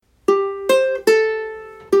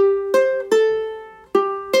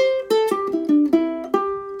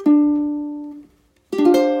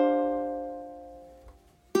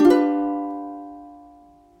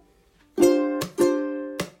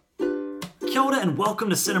shoulder and welcome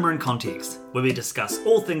to Cinema in Context, where we discuss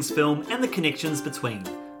all things film and the connections between.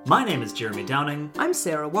 My name is Jeremy Downing. I'm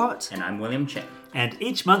Sarah Watt. And I'm William Chen. And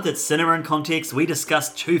each month at Cinema in Context, we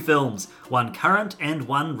discuss two films, one current and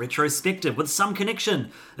one retrospective with some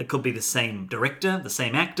connection. It could be the same director, the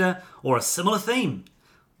same actor, or a similar theme.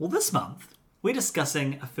 Well, this month, we're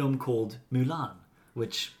discussing a film called Mulan,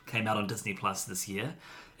 which came out on Disney Plus this year,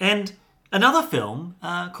 and another film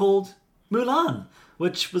called Mulan,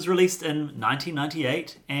 which was released in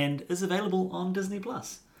 1998 and is available on Disney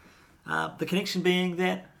Plus. The connection being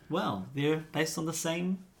that, well, they're based on the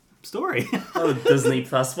same story. Oh, Disney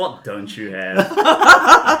Plus, what don't you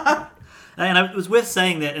have? And it was worth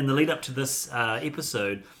saying that in the lead up to this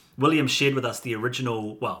episode, William shared with us the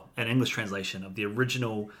original, well, an English translation of the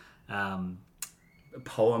original... A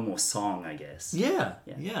poem or song, I guess.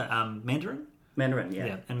 Mandarin? Mandarin, yeah.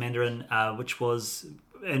 Yeah, in Mandarin, which was,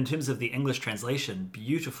 in terms of the English translation,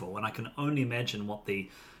 beautiful. And I can only imagine what the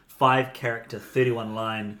 5-character,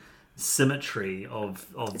 31-line symmetry of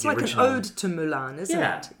It's the like original... an ode to Mulan, isn't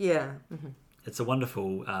it? Yeah. Mm-hmm. It's a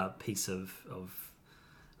wonderful piece of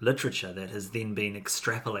literature that has then been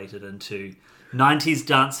extrapolated into 90s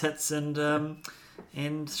dance hits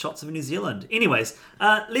and shots of New Zealand. Anyways,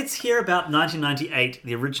 let's hear about 1998,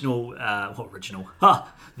 the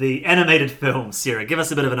the animated film. Sarah, give us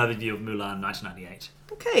a bit of an overview of Mulan 1998.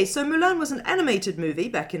 Okay, so Mulan was an animated movie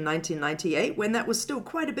back in 1998 when that was still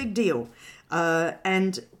quite a big deal.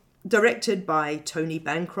 And directed by Tony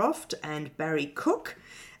Bancroft and Barry Cook.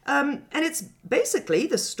 And it's basically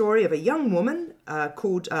the story of a young woman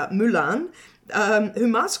called Mulan, who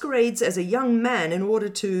masquerades as a young man in order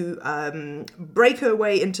to break her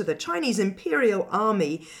way into the Chinese Imperial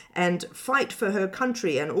Army and fight for her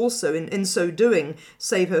country, and also in so doing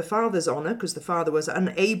save her father's honor, because the father was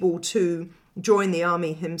unable to join the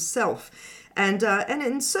army himself. And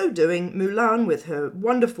in so doing, Mulan, with her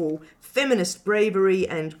wonderful feminist bravery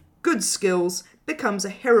and good skills, becomes a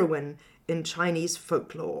heroine in Chinese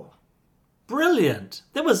folklore. Brilliant.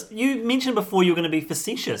 You mentioned before you were going to be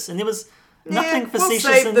facetious, and there was nothing facetious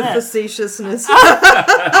we'll save in the that. facetiousness.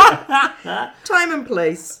 Time and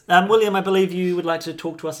place. William, I believe you would like to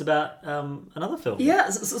talk to us about another film. Yeah,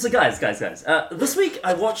 so guys. This week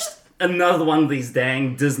I watched another one of these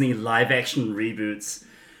dang Disney live-action reboots.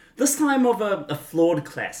 This time of a flawed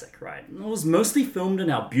classic, right? It was mostly filmed in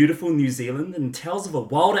our beautiful New Zealand and tells of a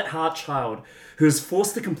wild-at-heart child who is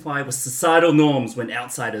forced to comply with societal norms when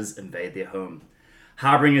outsiders invade their home.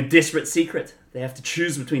 Harboring a desperate secret, they have to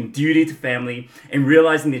choose between duty to family and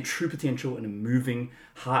realizing their true potential in a moving,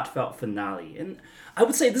 heartfelt finale. And I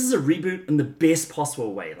would say this is a reboot in the best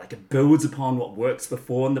possible way. Like, it builds upon what works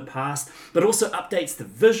before in the past, but also updates the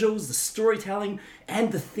visuals, the storytelling,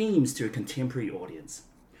 and the themes to a contemporary audience.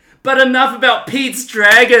 But enough about Pete's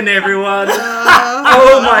Dragon, everyone!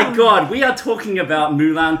 Oh my god, we are talking about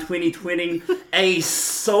Mulan 2020, a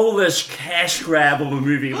soulless cash grab of a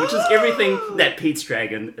movie, which is everything that Pete's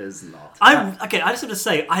Dragon is not. I just have to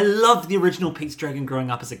say, I loved the original Pete's Dragon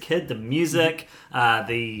growing up as a kid. The music, I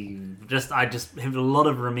just have a lot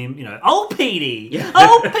of oh Petey! Yeah.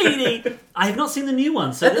 Oh Petey! I have not seen the new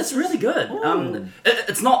one, so It's really good.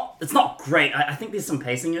 It's not great. I think there's some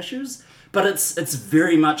pacing issues. But it's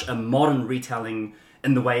very much a modern retelling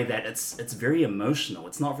in the way that it's very emotional.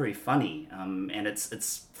 It's not very funny, and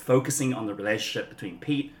it's focusing on the relationship between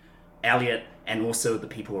Pete, Elliot, and also the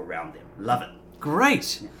people around them. Love it.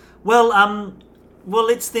 Great. Well,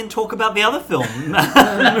 let's then talk about the other film,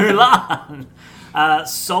 Mulan.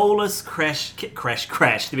 Soulless crash.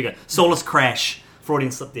 There we go. Soulless crash.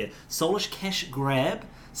 Freudian slip there. Soulless cash grab.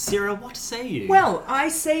 Sarah, what say you? Well, I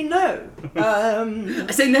say no. I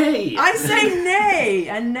say nay. I say nay,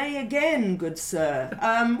 and nay again, good sir.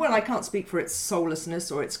 Well, I can't speak for its soullessness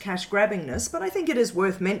or its cash-grabbingness, but I think it is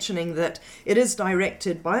worth mentioning that it is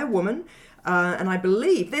directed by a woman, and I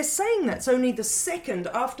believe they're saying that's only the second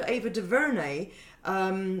after Ava DuVernay.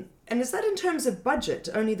 And is that in terms of budget?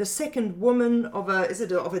 Only the second woman of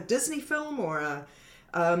a Disney film or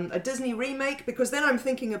a Disney remake? Because then I'm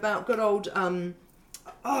thinking about good old...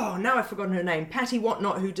 now I've forgotten her name. Patty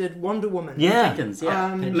Whatnot, who did Wonder Woman. Yeah.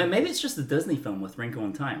 Maybe it's just a Disney film with Wrinkle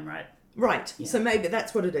in Time, right? Right. Yeah. So maybe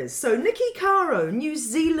that's what it is. So Nikki Caro, New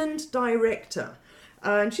Zealand director.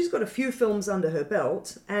 And she's got a few films under her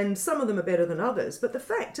belt, and some of them are better than others. But the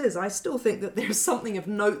fact is, I still think that there's something of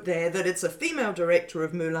note there, that it's a female director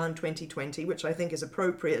of Mulan 2020, which I think is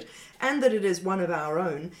appropriate, and that it is one of our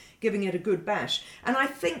own, giving it a good bash. And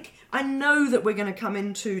I know that we're going to come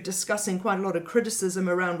into discussing quite a lot of criticism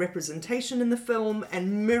around representation in the film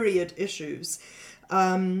and myriad issues.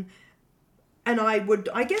 And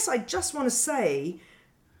I guess I just want to say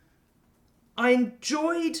I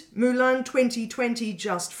enjoyed Mulan 2020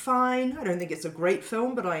 just fine. I don't think it's a great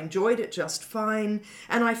film, but I enjoyed it just fine.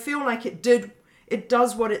 And I feel like it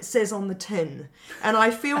does what it says on the tin. And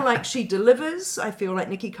I feel like she delivers. I feel like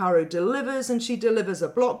Nikki Caro delivers, and she delivers a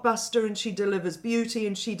blockbuster, and she delivers beauty,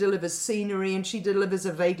 and she delivers scenery, and she delivers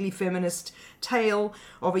a vaguely feminist tale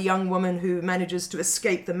of a young woman who manages to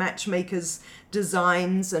escape the matchmaker's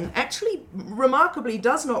designs and actually remarkably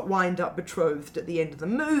does not wind up betrothed at the end of the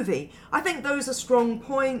movie. I think those are strong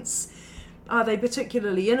points. Are they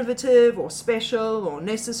particularly innovative or special or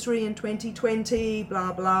necessary in 2020?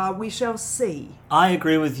 Blah, blah. We shall see. I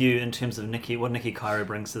agree with you in terms of what Nikki Caro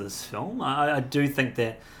brings to this film. I do think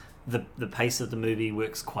that the pace of the movie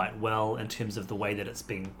works quite well in terms of the way that it's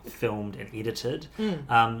being filmed and edited.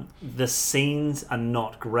 The scenes are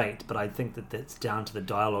not great, but I think that that's down to the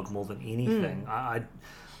dialogue more than anything.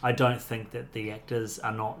 I don't think that the actors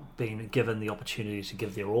are not being given the opportunity to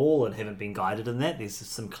give their all and haven't been guided in that. There's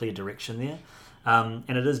some clear direction there. And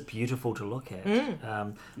it is beautiful to look at.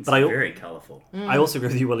 It's very colourful. I also agree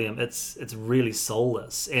with you, William. It's really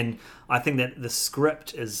soulless, and I think that the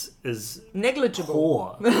script is negligible.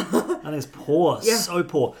 Poor. I think it's poor, Yeah. so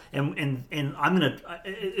poor. And I'm gonna.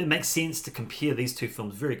 It makes sense to compare these two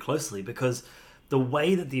films very closely because the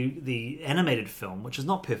way that the animated film, which is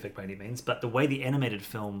not perfect by any means, but the way the animated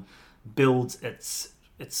film builds its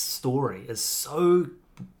story is so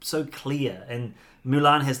clear, and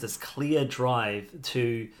Mulan has this clear drive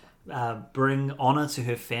to bring honor to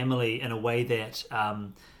her family in a way that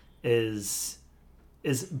is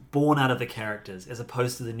born out of the characters, as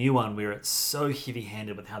opposed to the new one where it's so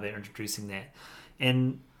heavy-handed with how they're introducing that,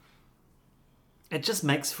 and it just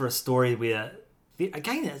makes for a story where,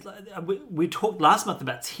 again, we talked last month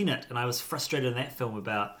about Tenet, and I was frustrated in that film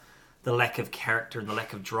about the lack of character and the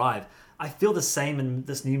lack of drive. I feel the same in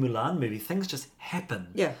this new Mulan movie. Things just happen.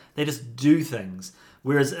 Yeah. They just do things.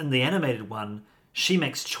 Whereas in the animated one, she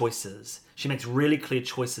makes choices. She makes really clear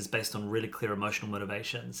choices based on really clear emotional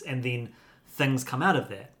motivations. And then things come out of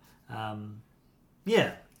that.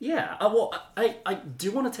 Yeah. Yeah. Well, I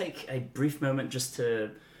do want to take a brief moment just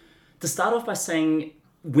to start off by saying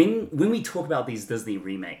when we talk about these Disney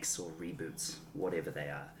remakes or reboots, whatever they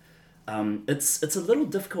are, it's a little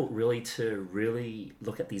difficult really to really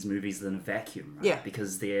look at these movies in a vacuum, right? Yeah.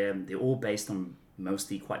 Because they're all based on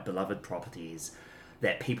mostly quite beloved properties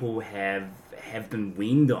that people have been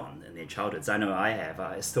weaned on in their childhoods. I know I have.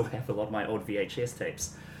 I still have a lot of my old VHS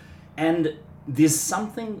tapes. And there's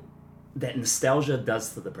something that nostalgia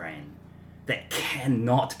does to the brain that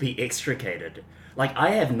cannot be extricated. Like, I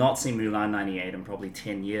have not seen Mulan 98 in probably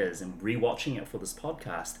 10 years, and rewatching it for this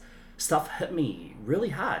podcast, stuff hit me really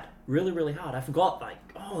hard. Really, really hard. I forgot, like,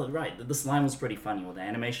 oh, right, this line was pretty funny, or the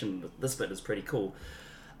animation, this bit is pretty cool.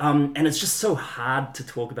 And it's just so hard to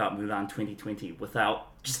talk about Mulan 2020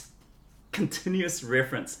 without just continuous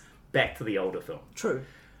reference back to the older film. True.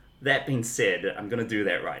 That being said, I'm going to do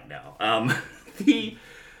that right now.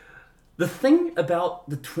 The thing about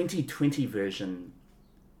the 2020 version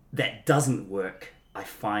that doesn't work, I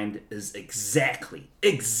find, is exactly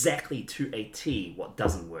to a T what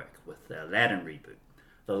doesn't work with the Aladdin reboot,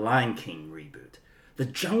 the Lion King reboot, the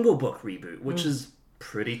Jungle Book reboot, which is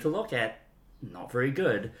pretty to look at, not very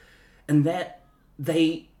good, and that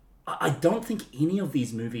I don't think any of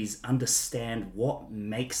these movies understand what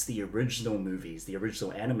makes the original movies, the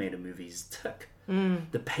original animated movies, tick.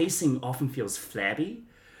 The pacing often feels flabby.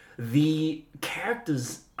 The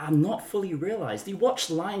characters are not fully realized. You watch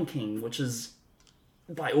Lion King, which is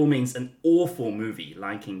by all means an awful movie,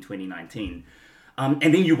 Lion King 2019, and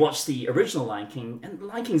then you watch the original Lion King, and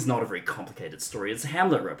Lion King's not a very complicated story. It's a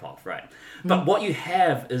Hamlet ripoff, right? But what you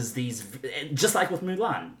have is these, just like with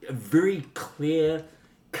Mulan, very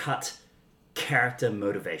clear-cut character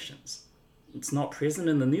motivations. It's not present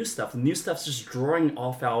in the new stuff. The new stuff's just drawing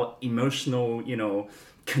off our emotional,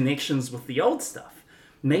 connections with the old stuff.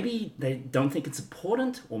 Maybe they don't think it's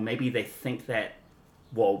important, or maybe they think that,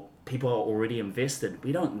 well, people are already invested.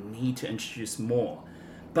 We don't need to introduce more.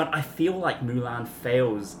 But I feel like Mulan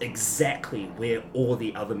fails exactly where all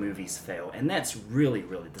the other movies fail. And that's really,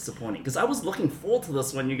 really disappointing. Because I was looking forward to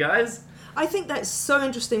this one, you guys. I think that's so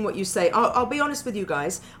interesting what you say. I'll be honest with you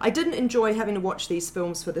guys. I didn't enjoy having to watch these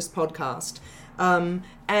films for this podcast.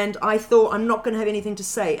 And I thought I'm not going to have anything to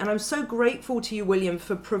say. And I'm so grateful to you, William,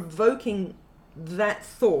 for provoking that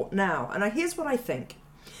thought now. And here's what I think.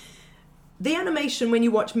 The animation, when you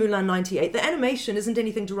watch Mulan 98, the animation isn't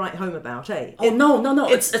anything to write home about, eh? Oh, no.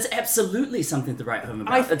 It's absolutely something to write home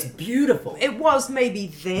about. It's beautiful. It was maybe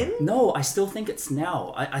then. No, I still think it's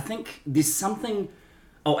now. I think there's something...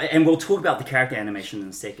 Oh, and we'll talk about the character animation in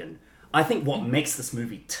a second. I think what makes this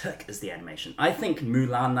movie tick is the animation. I think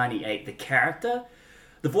Mulan 98, the character,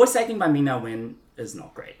 the voice acting by Mina Wen is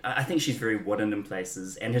not great. I think she's very wooden in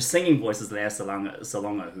places, and her singing voice is Lea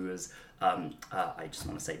Salonga, who is, I just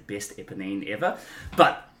want to say, best Eponine ever.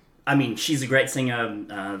 But, I mean, she's a great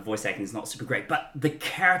singer, voice acting is not super great, but the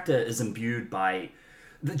character is imbued by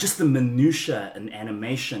just the minutiae in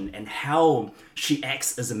animation and how she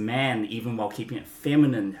acts as a man even while keeping it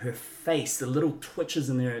feminine, her face, the little twitches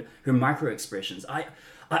in her micro expressions. I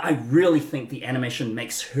really think the animation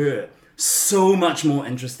makes her so much more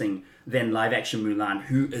interesting than live action Mulan,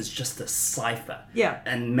 who is just a cipher. Yeah.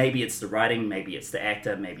 And maybe it's the writing, maybe it's the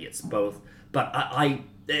actor, maybe it's both. But I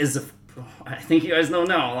think you guys know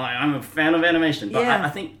now, I'm a fan of animation. But Yeah. I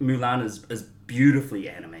think Mulan is beautifully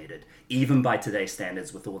animated, even by today's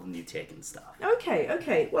standards with all the new tech and stuff.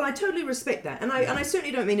 Okay. Well, I totally respect that, and I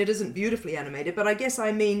certainly don't mean it isn't beautifully animated, but I guess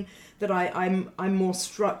I mean that I'm more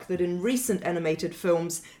struck that in recent animated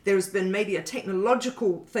films there's been maybe a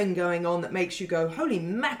technological thing going on that makes you go, holy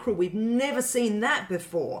mackerel, we've never seen that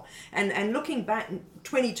before. And looking back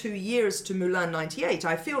 22 years to Mulan 98,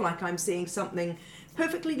 I feel like I'm seeing something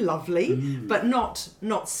perfectly lovely, but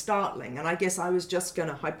not startling. And I guess I was just going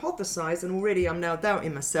to hypothesize, and already I'm now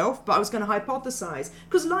doubting myself, but I was going to hypothesize,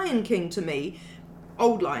 because Lion King to me,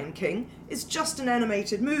 old Lion King, is just an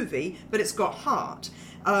animated movie, but it's got heart,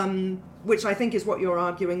 which I think is what you're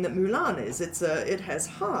arguing that Mulan is. It has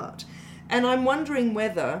heart. And I'm wondering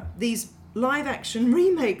whether these live action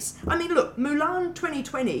remakes, I mean, look, Mulan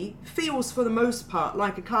 2020 feels for the most part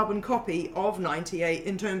like a carbon copy of 98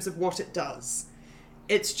 in terms of what it does.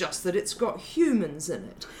 It's just that it's got humans in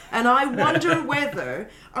it. And I wonder whether,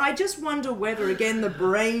 again, the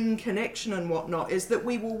brain connection and whatnot is that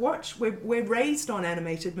we will watch, we're raised on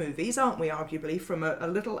animated movies, aren't we, arguably, from a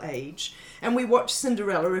little age. And we watch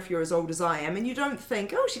Cinderella, if you're as old as I am, and you don't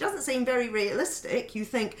think, oh, she doesn't seem very realistic. You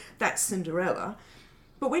think, that's Cinderella.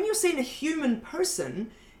 But when you're seeing a human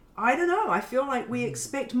person, I don't know, I feel like we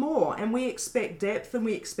expect more, and we expect depth, and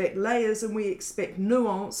we expect layers, and we expect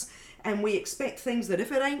nuance, and we expect things that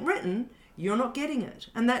if it ain't written, you're not getting it.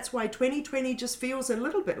 And that's why 2020 just feels a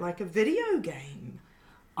little bit like a video game.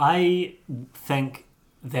 I think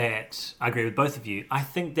that, I agree with both of you, I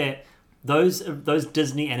think that those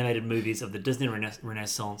Disney animated movies of the Disney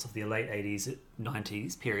Renaissance of the late 80s,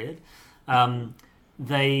 90s period,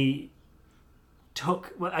 they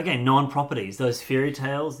took, well, again, known properties, those fairy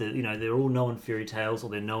tales, they're all known fairy tales, or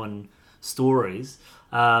they're known stories,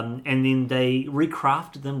 and then they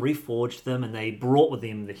recrafted them, reforged them, and they brought with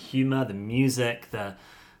them the humor, the music, the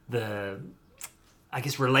I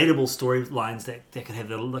guess relatable storylines that could have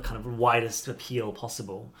the kind of widest appeal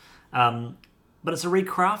possible. But it's a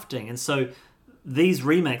recrafting, and so these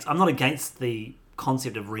remakes, I'm not against the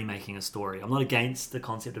concept of remaking a story. I'm not against the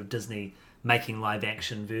concept of Disney making live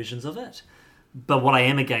action versions of it. But what I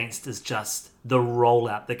am against is just the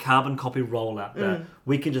rollout, the carbon copy rollout. That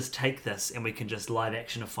we can just take this and we can just live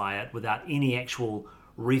actionify it without any actual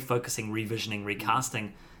refocusing, revisioning,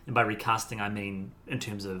 recasting. And by recasting, I mean in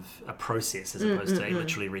terms of a process as opposed to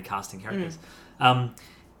literally recasting characters.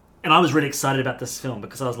 And I was really excited about this film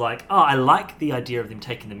because I was like, oh, I like the idea of them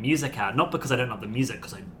taking the music out. Not because I don't love the music,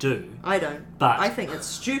 because I do. I don't. But I think it's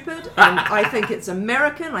stupid, and I think it's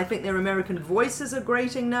American. I think their American voices are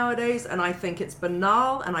grating nowadays, and I think it's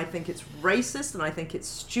banal, and I think it's racist, and I think it's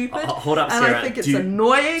stupid. Hold up, and Sarah. I think it's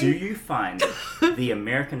annoying. Do you find the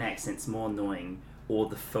American accents more annoying or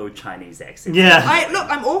the faux Chinese accent? Yeah.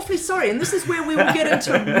 I'm awfully sorry, and this is where we will get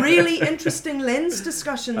into really interesting lens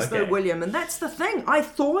discussions, though, William, and that's the thing. I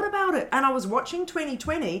thought about it, and I was watching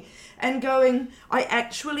 2020 and going, I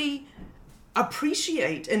actually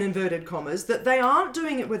appreciate, in inverted commas, that they aren't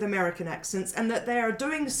doing it with American accents, and that they are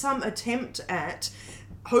doing some attempt at,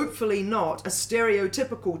 hopefully not, a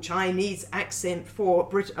stereotypical Chinese accent for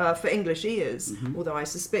English ears, although I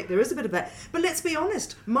suspect there is a bit of that. But let's be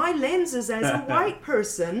honest, my lens is as a white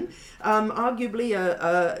person, arguably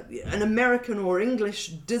an American or English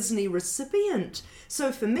Disney recipient.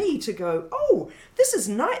 So for me to go, oh, this is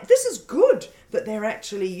nice, this is good that they're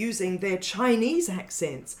actually using their Chinese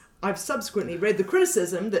accents. I've subsequently read the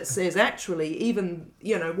criticism that says actually even,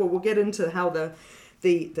 we'll get into how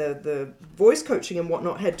the voice coaching and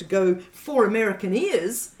whatnot had to go for American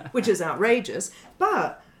ears, which is outrageous.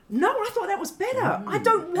 But no, I thought that was better. I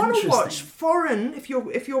don't want to watch foreign, if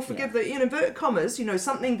you'll forgive the inverted commas,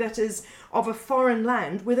 something that is of a foreign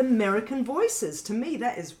land with American voices. To me,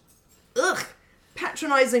 that is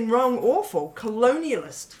patronizing, wrong, awful,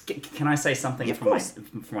 colonialist. Can I say something from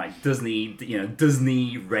my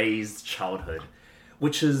Disney raised childhood,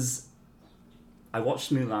 which is, I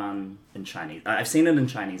watched Mulan in Chinese. I've seen it in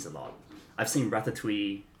Chinese a lot. I've seen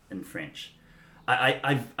Ratatouille in French.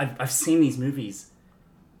 I've seen these movies,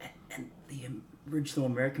 and the original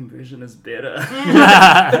American version is better.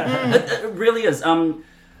 It really is.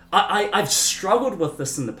 I've struggled with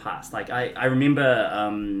this in the past. Like I remember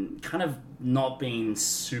kind of not being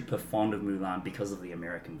super fond of Mulan because of the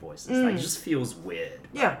American voices. Like it just feels weird.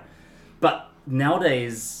 Yeah. But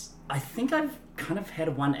nowadays, I think I've kind of had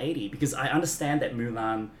a 180 because I understand that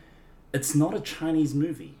Mulan, it's not a Chinese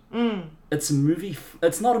movie. It's a movie.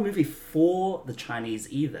 It's not a movie for the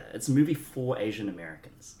Chinese either. It's a movie for Asian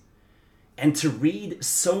Americans. And to read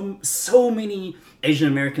so many Asian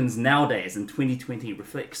Americans nowadays in 2020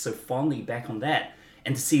 reflect so fondly back on that,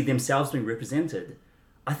 and to see themselves being represented,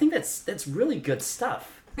 I think that's really good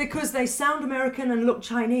stuff. Because they sound American and look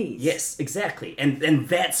Chinese. Yes, exactly, and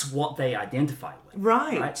that's what they identify with.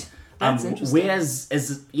 Right. That's interesting. Whereas,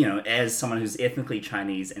 as someone who's ethnically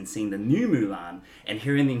Chinese and seeing the new Mulan and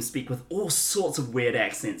hearing them speak with all sorts of weird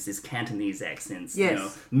accents, there's Cantonese accents,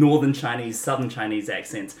 Yes. Northern Chinese, Southern Chinese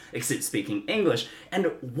accents, except speaking English. And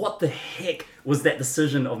what the heck was that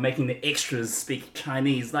decision of making the extras speak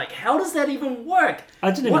Chinese? Like, how does that even work? I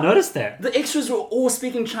didn't even notice that. The extras were all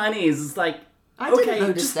speaking Chinese. It's like, I okay, didn't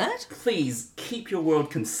notice just that. Please keep your world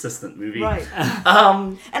consistent, movie. Right.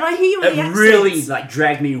 And I hear you with It the accents. really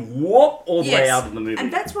dragged me all the way out of the movie.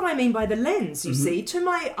 And that's what I mean by the lens, you see. To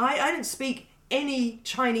I don't speak any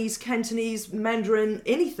Chinese, Cantonese, Mandarin,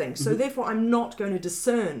 anything. So therefore I'm not going to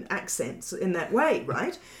discern accents in that way,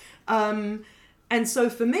 right? And so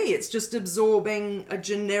for me, it's just absorbing a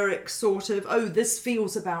generic sort of, oh, this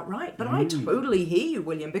feels about right. But I totally hear you,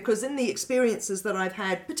 William, because in the experiences that I've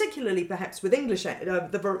had, particularly perhaps with English,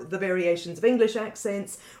 the variations of English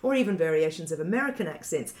accents, or even variations of American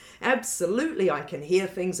accents, absolutely I can hear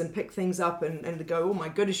things and pick things up and go, oh my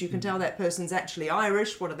goodness, you can tell that person's actually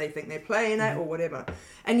Irish. What do they think they're playing at, or whatever?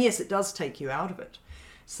 And yes, it does take you out of it.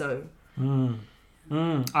 So...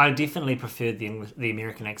 I definitely preferred the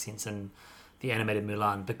American accents and the animated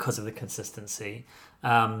Mulan because of the consistency.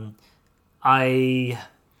 But hang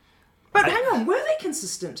on, were they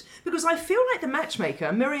consistent? Because I feel like the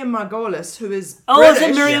matchmaker, Miriam Margolyes, who is Is British,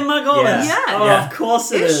 it Miriam Margolyes? Yeah. Oh, Yeah. of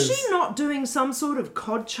course it is. is she not doing some sort of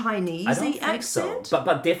cod I don't Chinese-y think accent? so.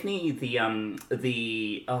 But definitely the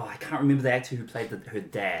I can't remember the actor who played her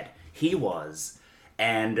dad. He was,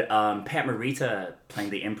 and Pat Morita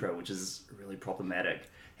playing the Emperor, which is really problematic.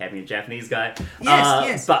 Having a Japanese guy.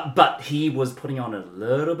 Yes. But he was putting on a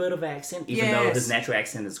little bit of accent, even though Yes. his natural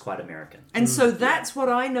accent is quite American. And so that's what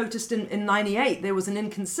I noticed in 98. There was an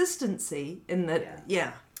inconsistency in that,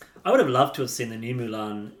 I would have loved to have seen the new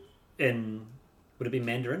Mulan in, would it be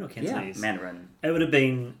Mandarin or Cantonese? Mandarin. It would have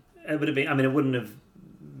been, I mean, it wouldn't have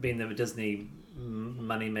been the Disney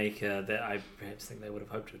moneymaker that I perhaps think they would have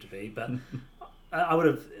hoped it to be, but I would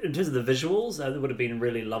have, in terms of the visuals, it would have been a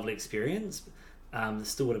really lovely experience. It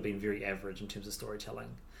still would have been very average in terms of storytelling.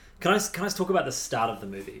 Can I talk about the start of the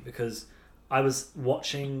movie? Because I was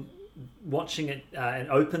watching it, and it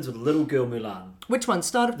opens with little girl Mulan. Which one?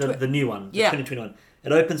 Start of The new one, 2021.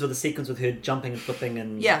 It opens with a sequence with her jumping and flipping,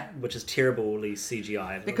 and which is terribly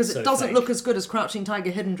CGI. because it doesn't look as good as Crouching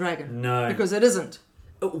Tiger, Hidden Dragon. No. Because it isn't.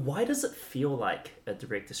 Why does it feel like a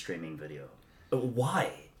direct-to-streaming video?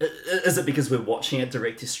 Why? Is it because we're watching it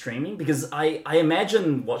direct to streaming? Because I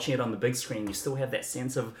imagine watching it on the big screen, you still have that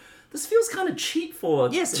sense of, this feels kind of cheap for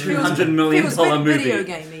Yes, it $200 million feels movie. video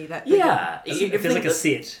gamey. That Yeah. It feels like a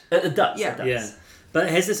set. It does. Yeah. It does. Yeah. But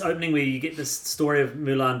it has this opening where you get this story of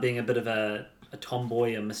Mulan being a bit of a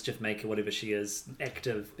tomboy, a mischief maker, whatever she is,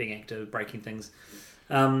 being active, breaking things,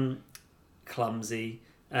 clumsy.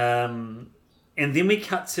 And then we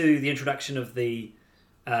cut to the introduction of the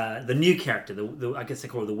new character, I guess they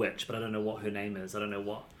call her the witch, but I don't know what her name is. I don't know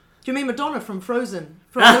what. Do you mean Madonna from Frozen?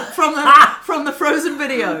 From the Frozen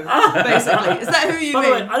video, basically. Is that who you By mean?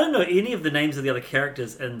 the way, I don't know any of the names of the other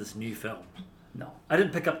characters in this new film. No. I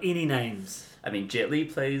didn't pick up any names. I mean, Jet Li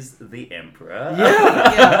plays the Emperor.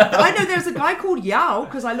 Yeah. I know there's a guy called Yao,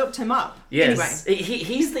 because I looked him up. Yes. Anyway.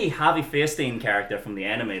 He's the Harvey Fierstein character from the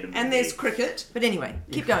animated movie. And there's cricket. But anyway,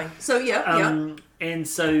 keep going. So, And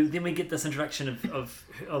so then we get this introduction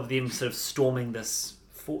of them sort of storming this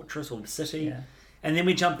fortress or city. Yeah. And then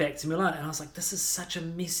we jump back to Mulan, and I was like, this is such a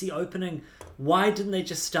messy opening. Why didn't they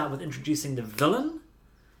just start with introducing the villain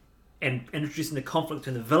and introducing the conflict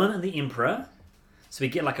between the villain and the Emperor? So we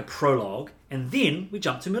get like a prologue, and then we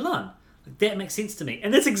jump to Mulan. Like, that makes sense to me.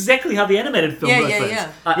 And that's exactly how the animated film opens.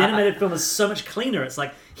 Yeah. The animated film is so much cleaner. It's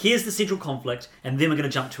like, here's the central conflict, and then we're going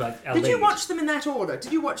to jump to our Did lead. you watch them in that order?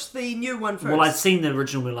 Did you watch the new one first? Well, I'd seen the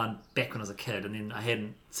original Mulan back when I was a kid, and then I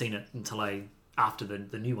hadn't seen it until after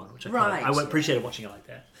the new one, which I Right. I appreciated watching it like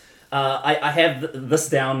that. I have this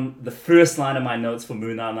down. The first line of my notes for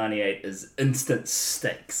Mulan 98 is instant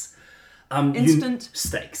steaks. Instant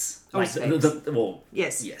steaks. Oh, steaks. Well,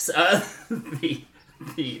 Yes. yes.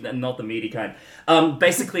 The not the meaty kind.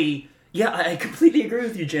 Basically, yeah, I completely agree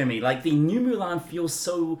with you, Jeremy. Like the new Mulan feels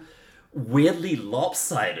so weirdly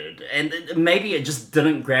lopsided, and maybe it just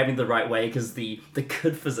didn't grab me the right way because the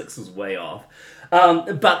kid physics was way off.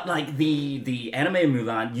 But like the anime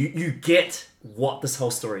Mulan, you get what this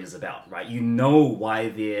whole story is about, right? You know why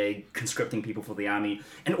they're conscripting people for the army,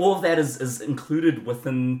 and all of that is included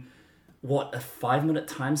within what, a 5-minute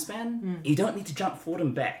time span? You don't need to jump forward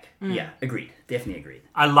and back. Yeah, agreed. Definitely agreed.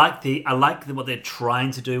 I like what they're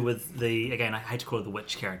trying to do with the. Again, I hate to call her the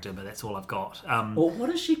witch character, but that's all I've got. Well,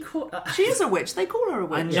 what is she called? She is a witch. They call her a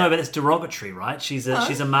witch. I know, but it's derogatory, right? She's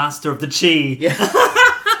a master of the chi. Yeah.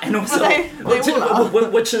 And also, They all are.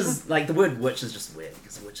 which is like the word witch is just weird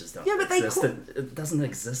because witches don't Yeah, but they exist. call- It doesn't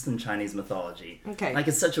exist in Chinese mythology. Okay. Like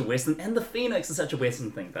it's such a Western, and the phoenix is such a Western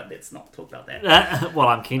thing. But let's not talk about that. Well,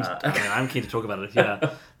 I'm keen to. I'm keen to talk about it. Yeah,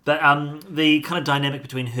 but the kind of dynamic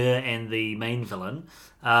between her and the main villain,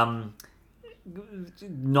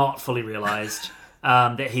 not fully realised.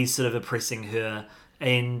 That he's sort of oppressing her,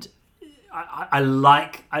 and I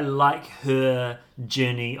like her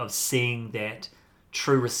journey of seeing that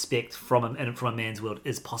true respect from a man's world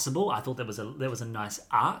is possible. I thought that was a nice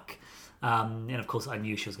arc. And of course, I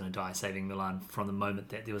knew she was going to die saving Mulan from the moment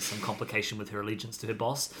that there was some complication with her allegiance to her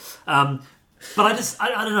boss. But I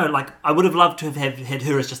don't know. Like, I would have loved to have had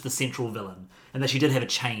her as just the central villain, and that she did have a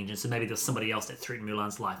change, and so maybe there was somebody else that threatened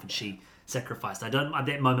Mulan's life, and she sacrificed.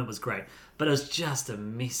 That moment was great, but it was just a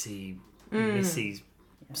messy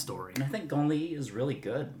story. And I think Gong Li is really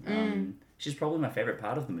good. She's probably my favorite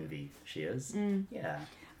part of the movie. She is. Yeah.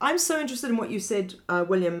 I'm so interested in what you said,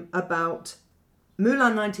 William, about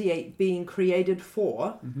Mulan 98 being created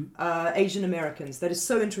for Asian Americans. That is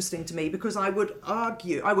so interesting to me because I would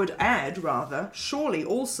add, surely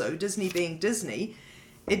also, Disney being Disney,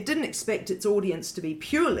 it didn't expect its audience to be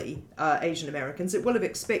purely Asian Americans. It will have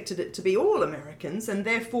expected it to be all Americans, and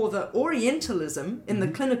therefore the Orientalism in the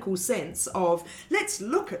clinical sense of let's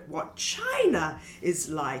look at what China is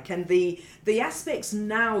like, and the aspects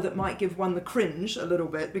now that might give one the cringe a little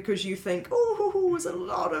bit because you think, there's a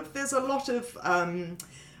lot of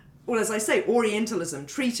well, as I say, Orientalism,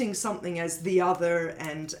 treating something as the other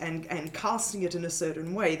and casting it in a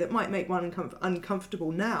certain way that might make one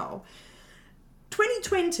uncomfortable now.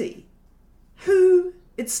 2020,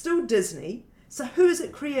 it's still Disney, so who is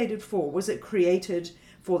it created for? Was it created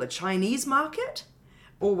for the Chinese market?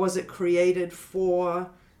 Or was it created for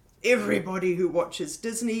everybody who watches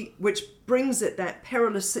Disney, which brings it that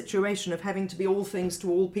perilous situation of having to be all things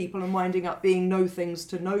to all people and winding up being no things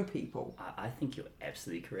to no people? I think you're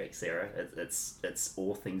absolutely correct, Sarah. It's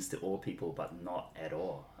all things to all people, but not at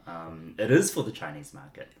all. It is for the Chinese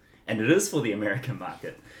market, and it is for the American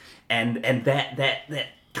market. And that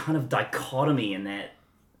kind of dichotomy and that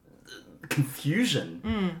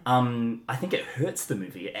confusion, I think it hurts the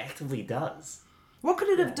movie. It actively does. What could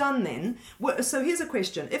it have done then? So here's a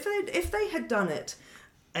question. If they had done it,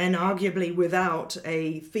 and arguably without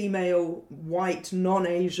a female, white,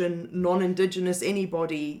 non-Asian, non-Indigenous,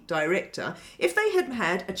 anybody director, if they had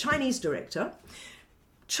had a Chinese director,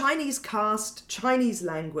 Chinese cast, Chinese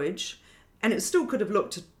language, and it still could have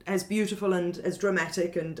looked as beautiful and as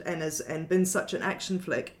dramatic and been such an action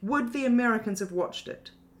flick, would the Americans have watched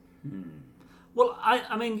it? Well,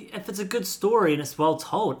 I mean, if it's a good story and it's well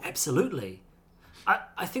told, absolutely.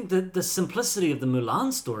 I think the simplicity of the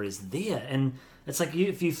Mulan story is there, and it's like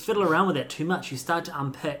if you fiddle around with that too much, you start to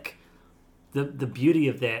unpick the beauty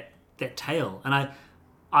of that tale. And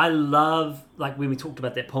I love, like when we talked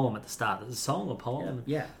about that poem at the start, the song or poem.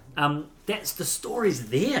 Yeah. That's the story's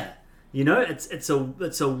there. You know, it's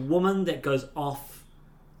a woman that goes off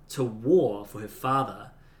to war for her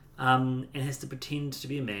father, and has to pretend to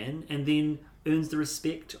be a man, and then earns the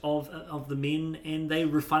respect of the men, and they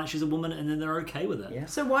find out she's a woman, and then they're okay with it. Yeah.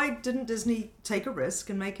 So why didn't Disney take a risk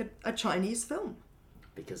and make it a Chinese film?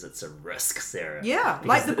 Because it's a risk, Sarah. Yeah, Because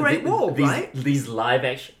like the Great Wall, right? These live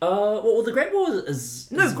action. Well, the Great Wall is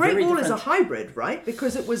Great very Wall is a different. hybrid, right?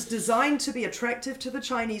 Because it was designed to be attractive to the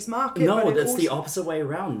Chinese market. No, but it that's also... the opposite way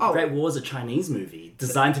around. Oh. Great Wall is a Chinese movie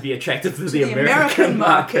designed to be attractive to the the American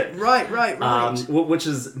market. Right. Which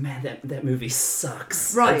is, man, that movie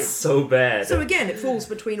sucks. Right. It's so bad. So again, it falls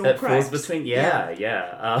between all it cracks. falls between,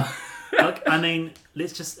 yeah. Look, I mean,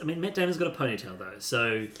 Matt Damon's got a ponytail though,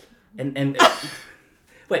 so And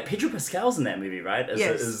Wait, Pedro Pascal's in that movie, right? As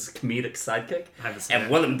Yes. his comedic sidekick. I haven't seen And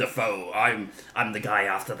it. Willem Dafoe, I'm the guy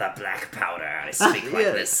after the black powder. I speak like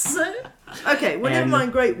Yeah. this. Okay, well, never And-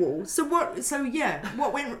 mind Great Wall. So what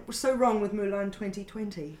went so wrong with Mulan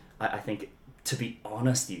 2020? I think, to be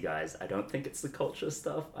honest, you guys, I don't think it's the culture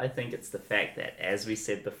stuff. I think it's the fact that, as I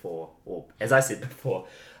said before,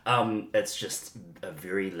 it's just a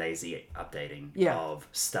very lazy updating Yeah. of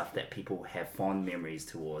stuff that people have fond memories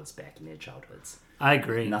towards back in their childhoods. I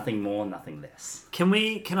agree. Nothing more, nothing less. Can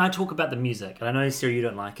I talk about the music? And I know, Sarah, you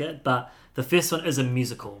don't like it, but the first one is a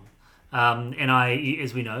musical. And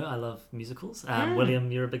as we know, I love musicals.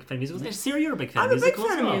 William, you're a big fan of musicals. And Sarah, you're a big fan I'm of a big musicals.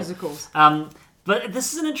 fan as of well. musicals. But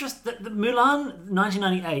this is an interest. The Mulan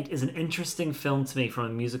 1998 is an interesting film to me from a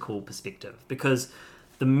musical perspective because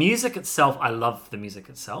the music itself, I love the music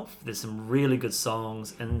itself. There's some really good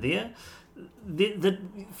songs in there.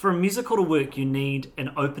 For a musical to work, you need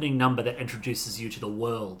an opening number that introduces you to the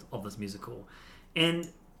world of this musical, and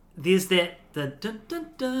there's the dun, dun,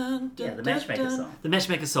 dun, Yeah, the dun, Matchmaker dun. song. The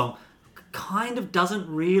Matchmaker song kind of doesn't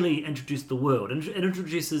really introduce the world. It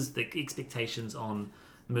introduces the expectations on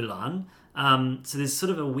Mulan. So there's sort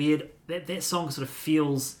of a weird that song sort of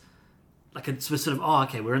feels like a sort of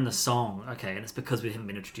we're in the song, and it's because we haven't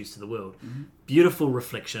been introduced to the world. Mm-hmm. Beautiful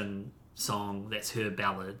reflection song. That's her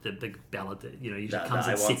ballad, the big ballad that usually comes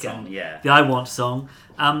the in I Want second. song, yeah. The I Want song.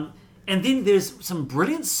 And then there's some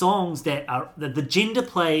brilliant songs that are the gender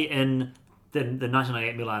play in the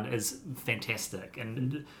 1998 Mulan is fantastic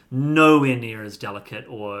and nowhere near as delicate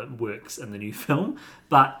or works in the new film.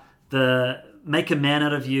 But the Make a Man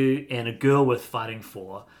Out of You and A Girl Worth Fighting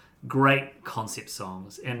For, great concept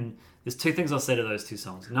songs. And there's two things I'll say to those two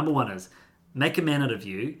songs. Number one is Make a Man Out of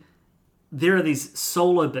You. There are these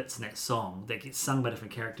solo bits in that song that get sung by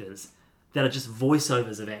different characters that are just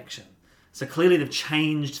voiceovers of action. So clearly they've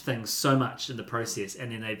changed things so much in the process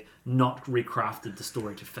and then they've not recrafted the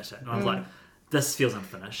story to fit it. And I was like, this feels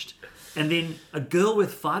unfinished. And then A Girl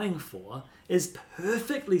Worth Fighting For is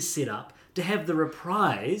perfectly set up to have the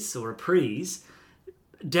reprise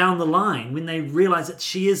down the line when they realise that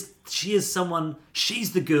she is someone,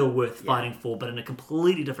 she's the girl worth fighting for, but in a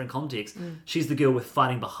completely different context. She's the girl worth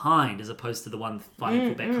fighting behind as opposed to the one fighting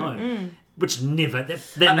for back home. Which never, that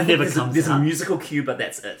I think never comes there's out. a musical cue, but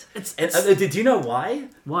that's it. It's- Did you know why?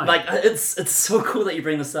 Why? Like, it's so cool that you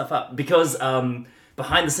bring this stuff up because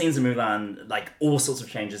behind the scenes of Mulan, like all sorts of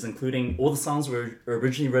changes, including all the songs were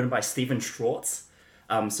originally written by Stephen Schwartz.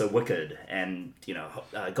 So Wicked and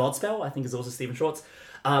Godspell, I think, is also Stephen Schwartz.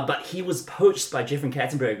 But he was poached by Jeffrey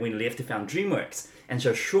Katzenberg when he left to found DreamWorks, and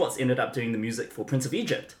so Schwartz ended up doing the music for Prince of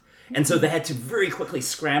Egypt. And so they had to very quickly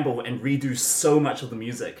scramble and redo so much of the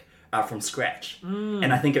music from scratch.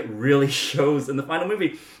 And I think it really shows in the final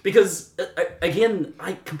movie. Because, again,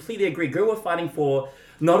 I completely agree. Girl We're Fighting For,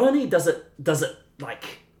 not only does it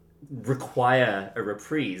like, require a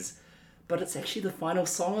reprise, but it's actually the final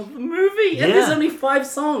song of the movie. And there's Yeah. only 5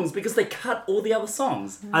 songs because they cut all the other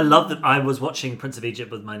songs. I love that. I was watching Prince of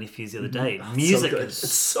Egypt with my nephews the other day. Music good. is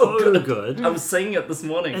It's so so good. I was singing it this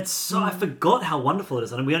morning. It's so I forgot how wonderful it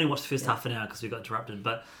is, and we only watched the first half an hour because we got interrupted.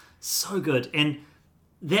 But so good,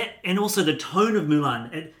 and also the tone of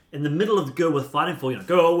Mulan in the middle of the Girl Worth Fighting For.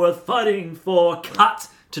 Girl Worth Fighting For. Cut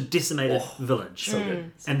to decimated village. So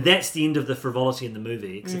good. And that's the end of the frivolity in the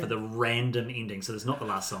movie, except for the random ending. So there's not the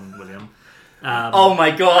last song, William. Oh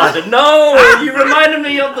my god, no! You reminded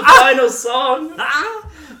me of the final song.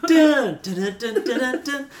 Dun, dun, dun, dun,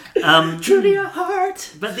 dun, dun. True to your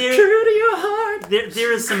heart. But True to your heart.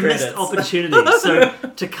 there is some Credits. missed opportunities. So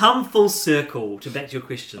to come full circle, back to your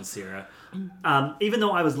question, Sarah, even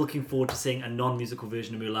though I was looking forward to seeing a non-musical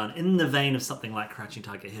version of Mulan in the vein of something like Crouching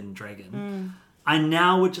Tiger, Hidden Dragon, I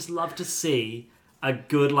now would just love to see a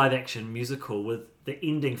good live-action musical with the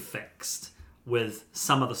ending fixed, with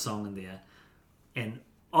some other song in there. And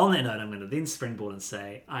on that note, I'm going to then springboard and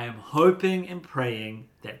say, I am hoping and praying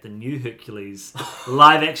that the new Hercules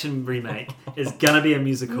live-action remake is going to be a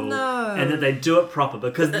musical. No. And that they do it proper,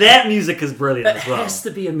 because that music is brilliant It as well. has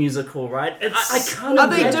to be a musical, right? I can't Are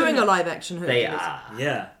they imagine- doing a live action Hercules? They are.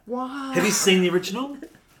 Yeah. Wow. Have you seen the original?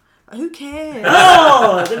 Who cares?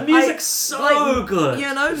 Oh, the music's so good.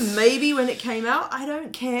 You know, maybe when it came out, I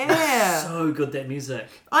don't care. So good, that music.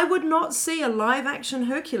 I would not see a live action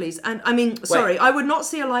Hercules, and I would not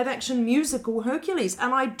see a live action musical Hercules,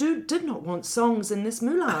 and I did not want songs in this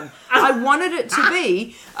Mulan. I wanted it to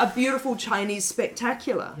be a beautiful Chinese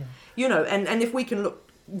spectacular, and if we can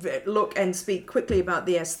look and speak quickly about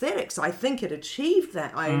the aesthetics, I think it achieved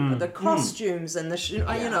that. The costumes and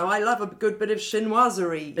I love a good bit of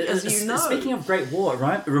chinoiserie, as you know. Speaking of Great War,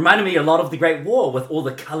 right? It reminded me a lot of the Great War with all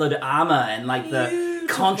the coloured armour and like the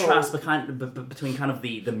contrast between kind of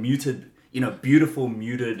the muted, beautiful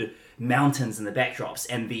muted mountains and the backdrops,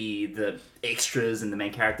 and the extras and the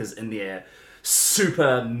main characters in their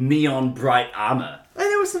super neon bright armor. And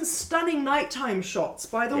there were some stunning nighttime shots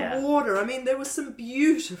by the water. I mean, there were some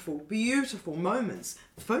beautiful, beautiful moments.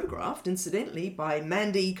 Photographed, incidentally, by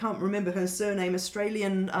Mandy, can't remember her surname,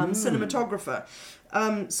 Australian cinematographer.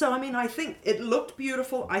 So, I mean, I think it looked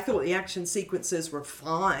beautiful. I thought the action sequences were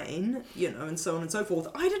fine, and so on and so forth.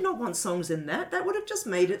 I did not want songs in that. That would have just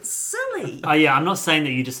made it silly. Oh, yeah, I'm not saying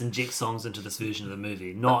that you just inject songs into this version of the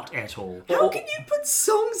movie. Not at all. How can you put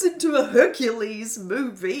songs into a Hercules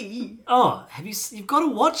movie? Oh, you've got to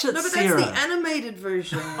watch it, No, but Sarah. that's the animated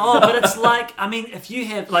version. Oh, but it's like, I mean, if you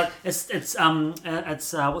have, like, it's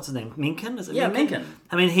what's his name? Menken? Is it Yeah, Menken? Menken.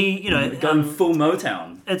 I mean, he, Going full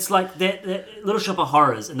Motown. it's like that Little Shop of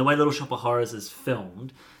Horrors, and the way Little Shop of Horrors is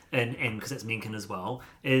filmed, and because it's Menken as well,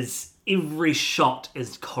 is every shot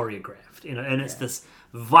is choreographed, and it's this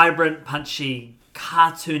vibrant, punchy,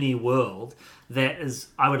 cartoony world that is,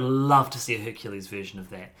 I would love to see a Hercules version of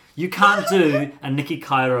that. You can't do a Nikki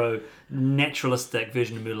Cairo naturalistic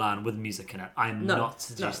version of Mulan with music in it. I'm not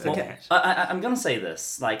suggesting okay. that. I'm gonna say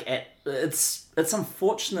this, like, it's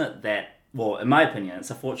unfortunate that, well, in my opinion, it's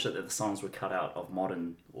unfortunate that the songs were cut out of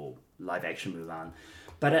modern or live action Mulan,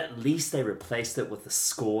 but at least they replaced it with a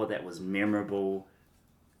score that was memorable.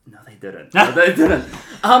 No, they didn't. No, they didn't.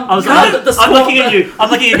 I'm looking at you. I'm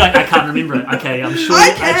looking at you going, I can't remember it. Okay, I'm sure.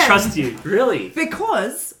 I trust you. Really?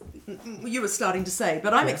 Because you were starting to say,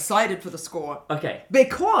 but I'm excited for the score. Okay.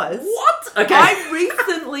 Because What? Okay. I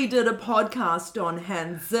recently did a podcast on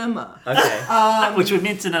Hans Zimmer. Okay. Which we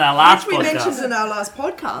mentioned in our last Which we podcast. mentioned in our last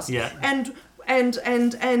podcast. Yeah. And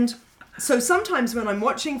so sometimes when I'm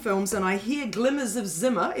watching films and I hear glimmers of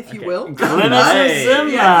Zimmer, if you will. Glimmers of Nice. Zimmer.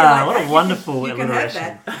 Yeah, What a wonderful you can have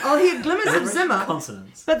alliteration. that. I'll hear glimmers of Zimmer,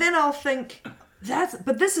 Consonants. but then I'll think,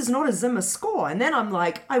 but this is not a Zimmer score. And then I'm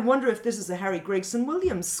like, I wonder if this is a Harry Gregson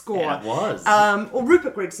Williams score. Yeah, it was. Or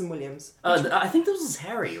Rupert Gregson Williams. I think this was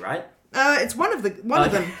Harry, right? It's one of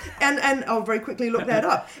them, and I'll very quickly look that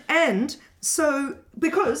up. And so,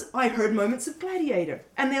 because I heard moments of Gladiator,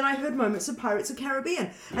 and then I heard moments of Pirates of the Caribbean,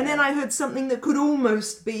 and then I heard something that could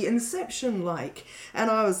almost be Inception-like, and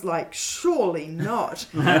I was like, surely not.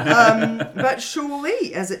 But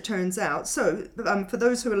surely, as it turns out. So, for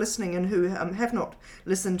those who are listening and who have not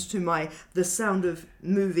listened to my The Sound of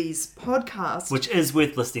Movies podcast, Which is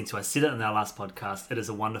worth listening to. I said it in our last podcast. It is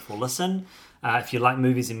a wonderful listen. If you like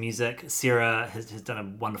movies and music, Sarah has done a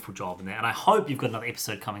wonderful job in that. And I hope you've got another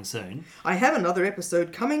episode coming soon. I have another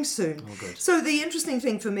episode coming soon. Oh, good. So the interesting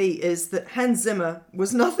thing for me is that Hans Zimmer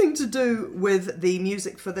was nothing to do with the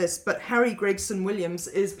music for this, but Harry Gregson Williams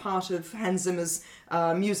is part of Hans Zimmer's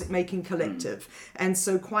music-making collective. And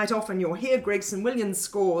so quite often you'll hear Gregson Williams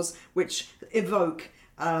scores which evoke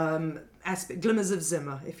glimmers of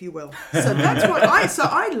Zimmer, if you will. So that's what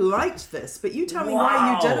I liked this, but you tell me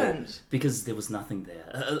why you didn't. Because there was nothing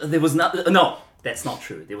there. There was no, that's not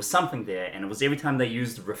true. There was something there, and it was every time they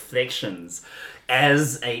used reflections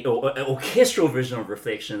as an orchestral version of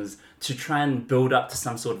reflections to try and build up to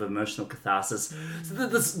some sort of emotional catharsis. So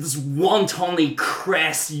this wantonly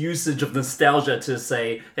crass usage of nostalgia to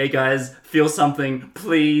say, hey guys, feel something,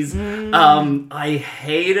 please. I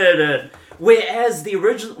hated it. Whereas the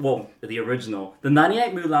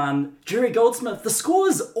 98 Mulan, Jerry Goldsmith, the score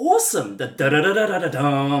is awesome. The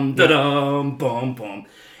da-da-da-da-da-dum, da-dum, bum, bum.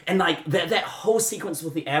 And like that whole sequence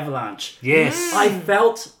with the avalanche. Yes. I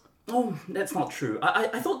felt, that's not true.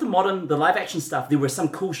 I thought the live action stuff, there were some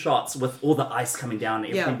cool shots with all the ice coming down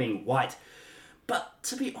and everything being white. But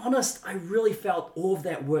to be honest, I really felt all of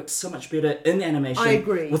that worked so much better in animation. I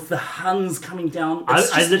agree. With the Huns coming down. I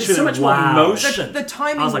There's literally so much wow. more emotion. The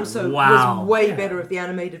timing I was like, also wow. was way better of the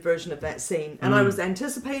animated version of that scene. And I was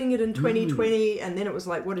anticipating it in 2020, and then it was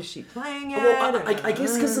like, what is she playing at? Well, I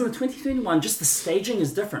guess because in the 2021, just the staging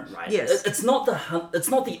is different, right? Yes. It's not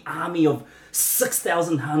the army of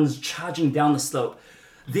 6,000 Huns charging down the slope.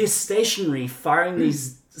 They're stationary, firing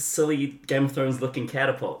these silly Game of Thrones looking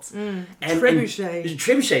catapults. And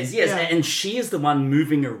trebuchets, yes. Yeah. And she is the one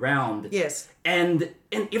moving around. Yes. And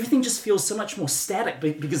everything just feels so much more static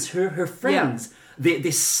because her friends,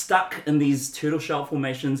 they're stuck in these turtle shell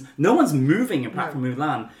formations. No one's moving apart from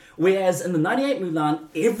Mulan. Whereas in the 98 Mulan,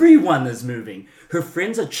 everyone is moving. Her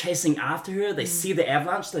friends are chasing after her. They see the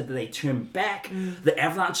avalanche. They turn back. The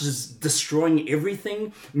avalanche is destroying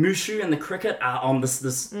everything. Mushu and the cricket are on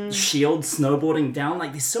this shield snowboarding down.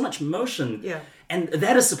 Like there's so much motion. Yeah. And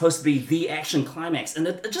that is supposed to be the action climax. And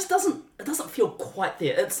it just doesn't feel quite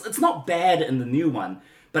there. It's not bad in the new one.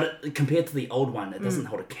 But compared to the old one, it doesn't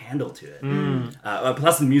hold a candle to it.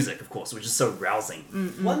 Plus the music, of course, which is so rousing.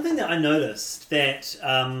 One thing that I noticed that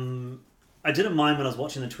I didn't mind when I was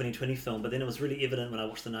watching the 2020 film, but then it was really evident when I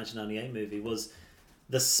watched the 1998 movie, was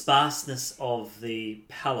the sparseness of the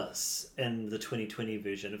palace in the 2020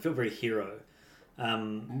 version. It felt very hero.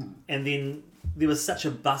 And then there was such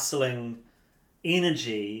a bustling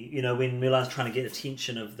energy, when Mulan's trying to get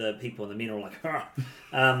attention of the people, and the men are all like,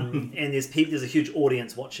 and there's a huge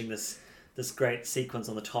audience watching this great sequence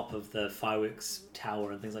on the top of the fireworks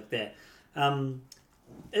tower and things like that.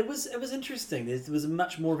 It was interesting. There was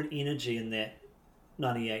much more of an energy in that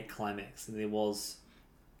 98 climax than there was.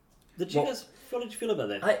 What did you feel about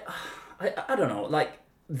that? I don't know. Like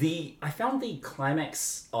I found the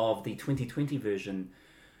climax of the 2020 version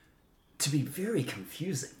to be very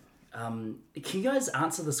confusing. Can you guys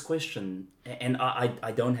answer this question? And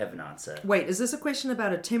I don't have an answer. Wait, is this a question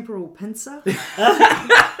about a temporal pincer?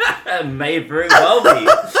 It may very well be.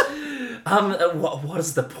 What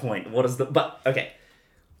is the point? Okay.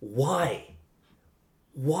 Why?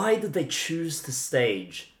 Why did they choose to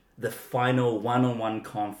stage the final one-on-one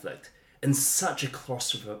conflict in such a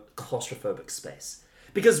claustrophobic space?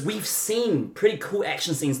 Because we've seen pretty cool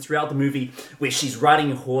action scenes throughout the movie where she's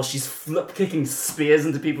riding a horse, she's flip-kicking spears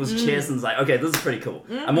into people's chests, and it's like, okay, this is pretty cool.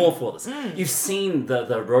 I'm all for this. You've seen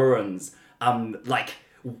the Rorans,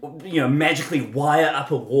 magically wire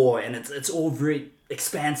up a war, and it's all very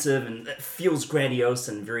expansive, and it feels grandiose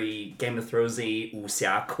and very Game of Thrones-y,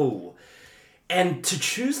 wuxia cool. And to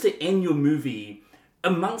choose to end your movie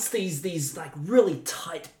amongst these like really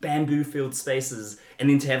tight bamboo-filled spaces, and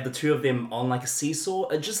then to have the two of them on like a seesaw,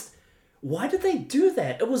 why did they do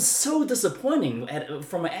that? It was so disappointing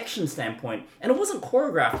from an action standpoint, and it wasn't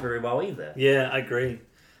choreographed very well either. Yeah, I agree.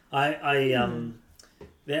 The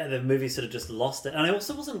movie sort of just lost it, and I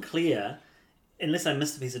also wasn't clear, unless I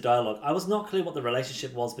missed a piece of dialogue. I was not clear what the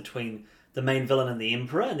relationship was between the main villain and the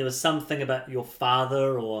Emperor, and there was something about your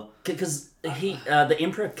father, or because the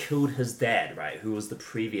Emperor killed his dad, right? Who was the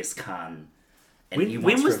previous Khan. And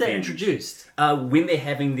when was that introduced? When they're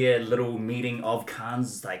having their little meeting of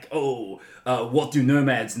Khans, like, what do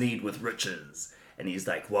nomads need with riches? And he's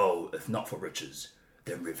like, whoa, if not for riches,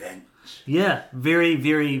 then revenge. Yeah, very,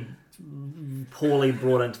 very poorly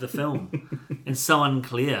brought into the film and so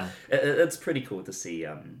unclear. It's pretty cool to see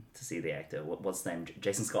the actor. What's his name?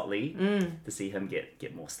 Jason Scott Lee. To see him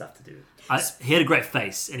get more stuff to do. He had a great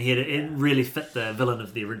face, and it really fit the villain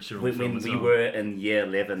of the original film. When we were in year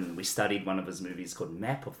 11, we studied one of his movies called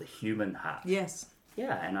Map of the Human Heart. Yes.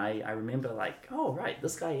 Yeah, and I remember like, oh right,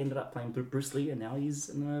 this guy ended up playing Bruce Lee, and now he's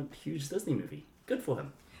in a huge Disney movie. Good for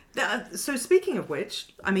him. So speaking of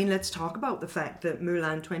which, let's talk about the fact that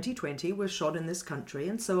Mulan 2020 was shot in this country,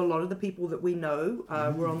 and so a lot of the people that we know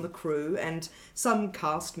were on the crew, and some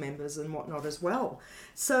cast members and whatnot as well.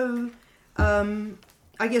 So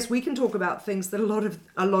I guess we can talk about things that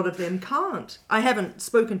a lot of them can't. I haven't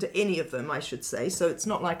spoken to any of them, I should say, so it's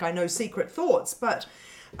not like I know secret thoughts, but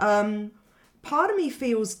part of me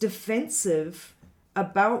feels defensive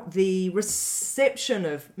about the reception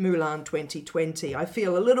of Mulan 2020. I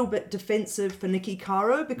feel a little bit defensive for Nikki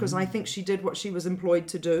Caro because I think she did what she was employed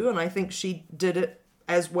to do, and I think she did it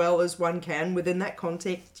as well as one can within that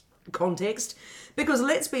context. Because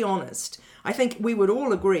let's be honest, I think we would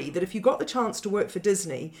all agree that if you got the chance to work for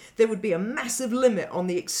Disney, there would be a massive limit on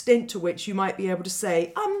the extent to which you might be able to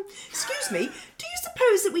say, excuse me, do you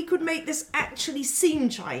suppose that we could make this actually seem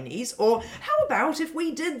Chinese? Or how about if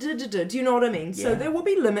we did, do you know what I mean? Yeah. So there will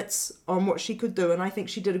be limits on what she could do, and I think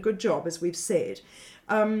she did a good job, as we've said.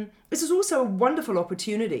 This is also a wonderful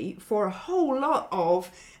opportunity for a whole lot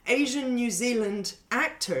of Asian New Zealand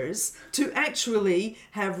actors to actually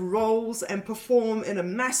have roles and perform in a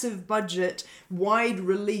massive budget, wide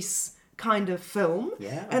release kind of film.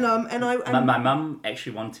 Yeah. And my mum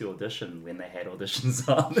actually wanted to audition when they had auditions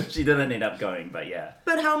on. She didn't end up going, but yeah.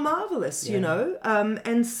 But how marvelous, you know.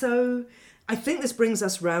 And so I think this brings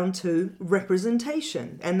us round to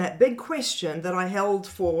representation and that big question that I held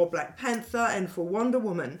for Black Panther and for Wonder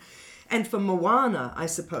Woman and for Moana, I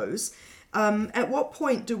suppose. At what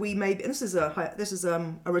point do we maybe, and this is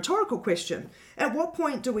a rhetorical question, at what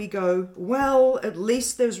point do we go, well, at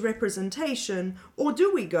least there's representation, or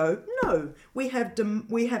do we go, no, we have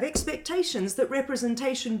expectations that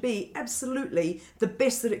representation be absolutely the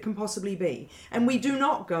best that it can possibly be, and we do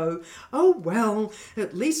not go, oh well,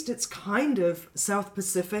 at least it's kind of South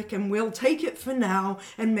Pacific and we'll take it for now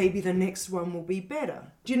and maybe the next one will be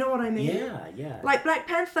better. Do you know what I mean? Yeah. Like Black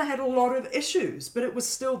Panther had a lot of issues, but it was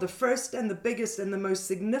still the first and the biggest and the most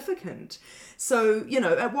significant. So,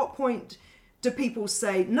 at what point do people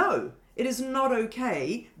say, no, It is not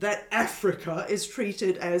okay that Africa is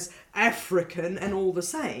treated as African and all the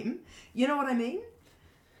same. You know what I mean?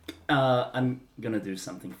 I'm gonna do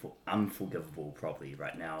something unforgivable probably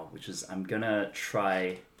right now, which is I'm gonna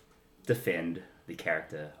try defend the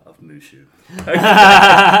character of Mushu.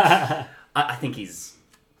 I think he's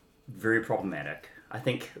very problematic. I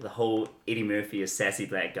think the whole Eddie Murphy as sassy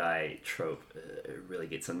black guy trope really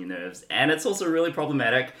gets on your nerves, and it's also really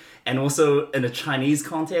problematic. And also in a Chinese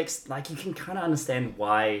context, like you can kind of understand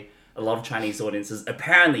why a lot of Chinese audiences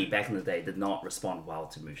apparently back in the day did not respond well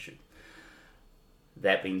to Mushu.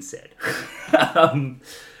 That being said,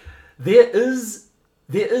 there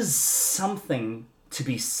is something to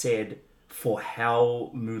be said for how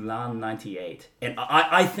Mulan 98, and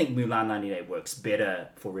I think Mulan 98 works better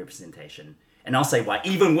for representation. And I'll say why.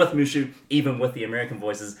 Even with Mushu, even with the American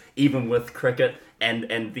voices, even with cricket and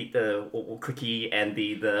the Cricky and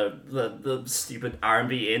the stupid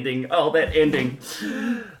R&B ending, that ending.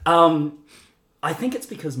 I think it's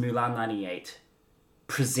because Mulan 98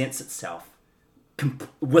 presents itself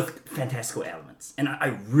with fantastical elements, and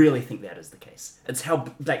I really think that is the case. It's how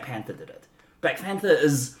Black Panther did it. Black Panther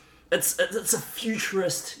is it's a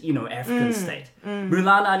futurist, African state.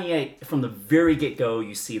 Mulan 98, from the very get-go,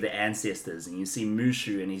 you see the ancestors and you see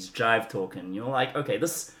Mushu and he's jive talking. You're like, okay,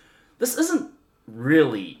 this isn't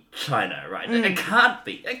really China, right? It can't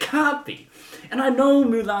be. And I know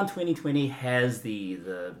Mulan 2020 has the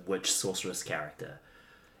witch sorceress character,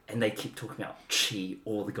 and they keep talking about Chi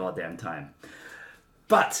all the goddamn time.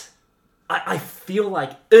 But I feel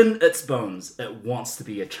like in its bones, it wants to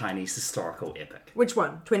be a Chinese historical epic. Which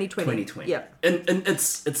one? 2020? 2020. Yeah. In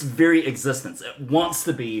its very existence, it wants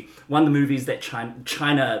to be one of the movies that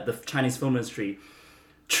China, the Chinese film industry,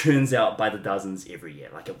 churns out by the dozens every year.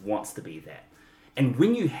 Like, it wants to be that. And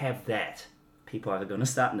when you have that, people are going to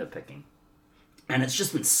start nitpicking. And it's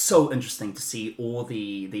just been so interesting to see all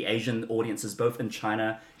the Asian audiences, both in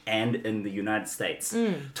China and in the United States,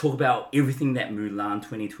 talk about everything that Mulan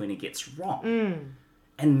 2020 gets wrong.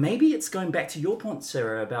 And maybe it's going back to your point,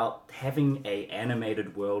 Sarah, about having a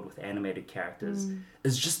animated world with animated characters.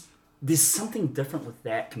 Is just, there's something different with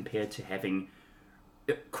that compared to having,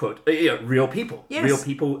 quote, real people. Yes. Real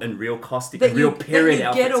people in real costumes, real period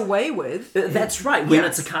outfits. Get away with. That's right, when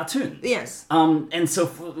it's a cartoon. Yes. And so,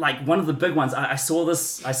 one of the big ones, I saw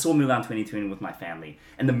Mulan 2020 with my family,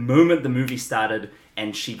 and the moment the movie started,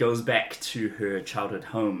 and she goes back to her childhood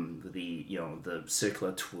home, the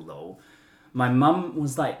circular Tulou, my mum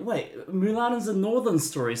was like, "Wait, Mulan is a northern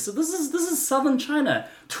story, so this is southern China.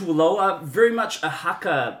 Tulou are very much a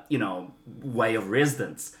Hakka, way of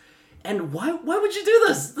residence." And why would you do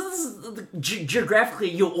this? This is geographically,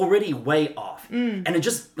 you're already way off, and it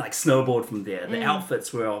just snowballed from there. The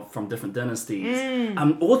outfits were all from different dynasties.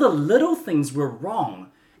 All the little things were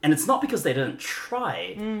wrong, and it's not because they didn't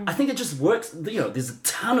try. I think it just works. There's a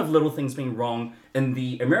ton of little things being wrong in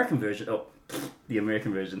the American version.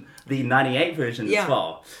 The 98 version as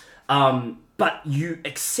well. But you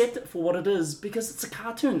accept it for what it is because it's a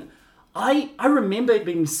cartoon. I remember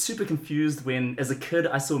being super confused when, as a kid,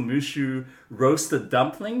 I saw Mushu roast a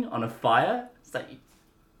dumpling on a fire. It's like,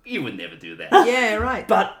 you would never do that. Yeah, right.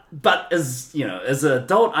 But as an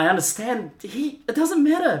adult, I understand it doesn't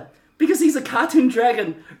matter because he's a cartoon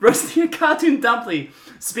dragon roasting a cartoon dumpling,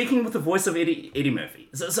 speaking with the voice of Eddie Murphy.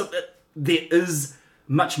 So there is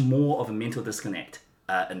much more of a mental disconnect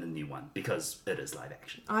in the new one because it is live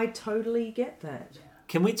action. I totally get that. Yeah.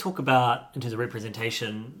 Can we talk about, in terms of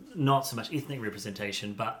representation, not so much ethnic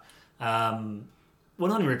representation, but, not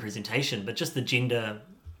only representation, but just the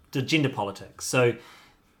gender politics. So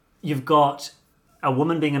you've got a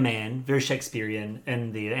woman being a man, very Shakespearean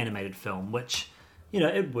in the animated film, which,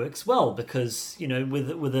 it works well because,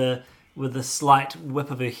 with a slight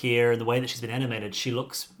whip of her hair and the way that she's been animated, she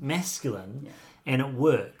looks masculine, and it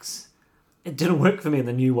works. It didn't work for me in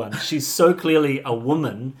the new one. She's so clearly a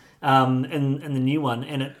woman in the new one,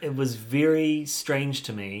 and it was very strange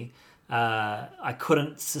to me. I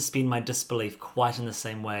couldn't suspend my disbelief quite in the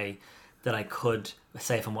same way that I could,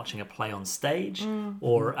 say, if I'm watching a play on stage,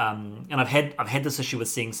 or and I've had this issue with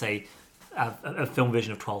seeing, say, a film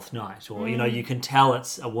version of Twelfth Night, or you can tell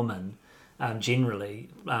it's a woman generally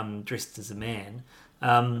dressed as a man.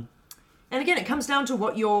 And again, it comes down to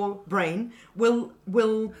what your brain will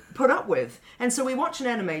put up with. And so we watch an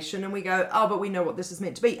animation and we go, oh, but we know what this is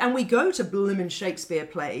meant to be. And we go to blimmin' Shakespeare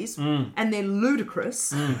plays and they're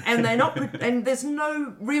ludicrous and they're not, and there's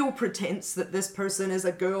no real pretense that this person is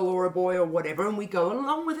a girl or a boy or whatever. And we go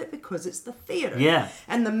along with it because it's the theatre. Yeah.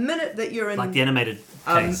 And the minute that you're in like the animated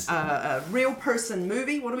case, a real person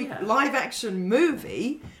movie, live action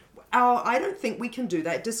movie, I don't think we can do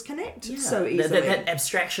that disconnect so That, easily. that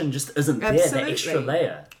abstraction just isn't there, Absolutely. that extra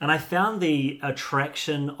layer. And I found the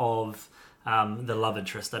attraction of the love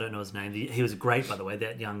interest. I don't know his name. He was great, by the way,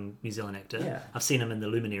 that young New Zealand actor. Yeah. I've seen him in the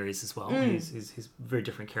Luminaries as well. He's a very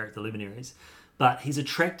different character, Luminaries. But he's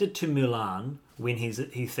attracted to Mulan when he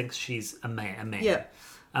thinks she's a man. Yeah.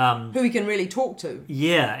 Who he can really talk to.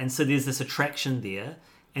 Yeah, and so there's this attraction there,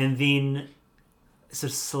 and then sort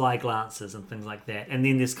of sly glances and things like that. And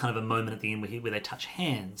then there's kind of a moment at the end where they touch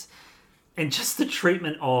hands. And just the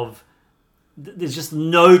treatment of... There's just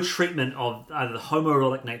no treatment of either the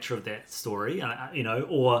homoerotic nature of that story,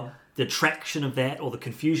 or the attraction of that, or the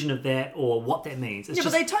confusion of that, or what that means. It's Yeah,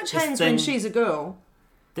 but just they touch this hands thing- when she's a girl.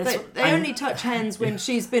 They only touch hands when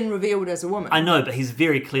she's been revealed as a woman. I know, but he's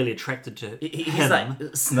very clearly attracted to He's him.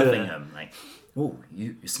 like sniffing her. him, like, oh,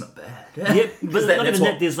 you smell bad. Yeah, but not even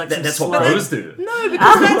that. There's like that's some what slow- bros do. No,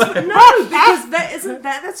 because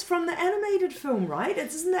that's from the animated film, right?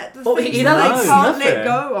 Isn't that the Oh, thing he that doesn't they can't sniff let her.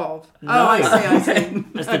 go of? Oh, I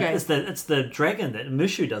see. It's the dragon that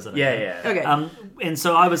Mushu does it. Yeah. Okay. And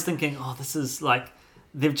so I was thinking, this is like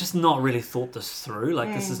they've just not really thought this through.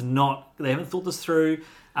 Like this is not. They haven't thought this through.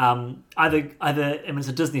 Either. I mean, it's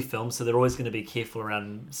a Disney film, so they're always going to be careful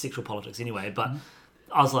around sexual politics anyway. But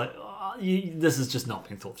I was like, this is just not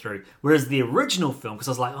being thought through. Whereas the original film, because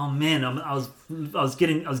I was like, oh man, I was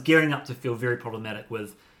gearing up to feel very problematic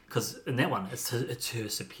with, because in that one it's her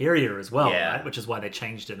superior as well, Yeah. right? Which is why they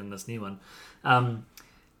changed it in this new one.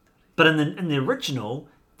 But in the original,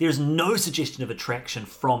 there's no suggestion of attraction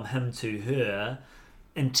from him to her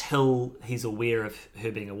until he's aware of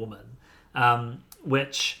her being a woman,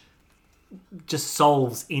 which just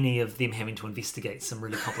solves any of them having to investigate some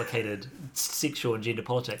really complicated sexual and gender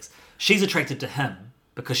politics. She's attracted to him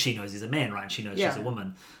because she knows he's a man, right? And she knows she's a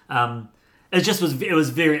woman. It just was. It was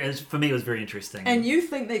very. For me, it was very interesting. And you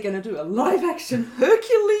think they're going to do a live action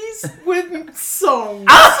Hercules with songs?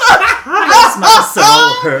 That's my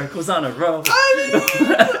soul, Hercules on a roll.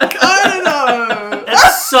 I don't know.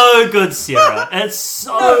 It's so good, Sarah. It's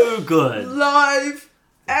so good. Live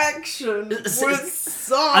action with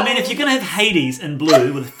songs. I mean, if you're going to have Hades in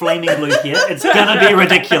blue with flaming blue hair, it's going to be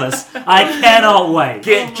ridiculous. I cannot wait.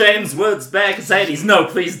 Get James Woods back as Hades. No,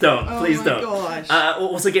 please don't. Please my don't. gosh.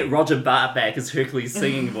 Also get Roger Bart back as Hercules'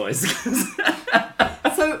 singing voice.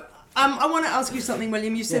 So, I want to ask you something,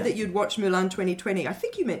 William. You said that you'd watch Mulan 2020. I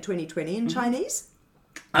think you meant 2020 in Chinese.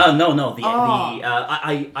 No.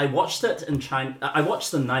 I watched it in China. I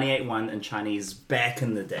watched the '98 one in Chinese back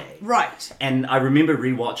in the day. Right. And I remember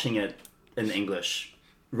rewatching it in English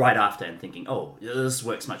right after and thinking, oh, this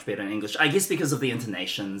works much better in English. I guess because of the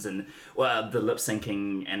intonations and the lip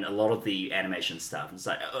syncing and a lot of the animation stuff. It's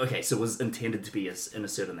like, okay, so it was intended to be in a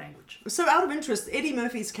certain language. So, out of interest, Eddie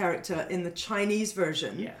Murphy's character in the Chinese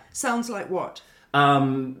version sounds like what?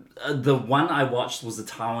 The one I watched was the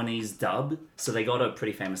Taiwanese dub, so they got a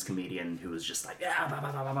pretty famous comedian who was just like, blah, blah,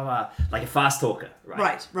 blah, blah, blah, like a fast talker,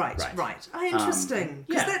 right? Right. Oh, interesting.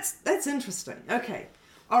 Because that's interesting. Okay.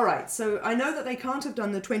 All right. So I know that they can't have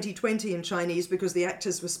done the 2020 in Chinese because the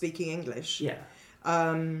actors were speaking English. Yeah.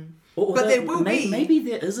 But there will be. Maybe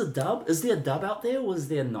there is a dub. Is there a dub out there, or is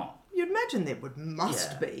there not? You'd imagine there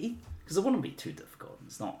must Yeah. be. Because it wouldn't be too difficult.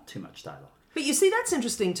 It's not too much dialogue. But you see, that's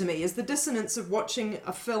interesting to me, is the dissonance of watching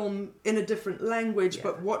a film in a different language,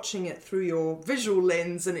 but watching it through your visual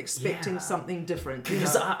lens and expecting something different.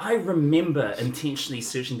 Because I remember intentionally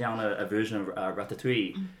searching down a version of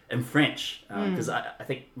Ratatouille in French, because I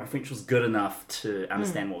think my French was good enough to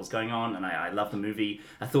understand what was going on, and I loved the movie.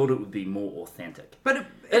 I thought it would be more authentic. But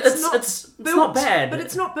It's not bad. But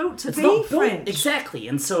it's not built to It's be not built- French. Exactly.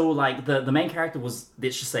 And so, like, the main character was,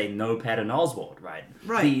 let's just say, no Patton Oswalt, right?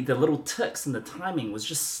 Right. The little ticks and the timing was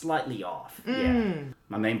just slightly off. Yeah.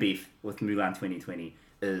 My main beef with Mulan 2020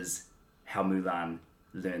 is how Mulan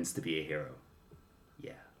learns to be a hero.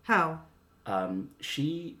 Yeah. How?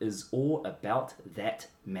 She is all about that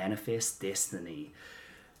manifest destiny.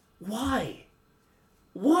 Why?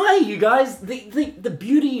 Why, you guys? The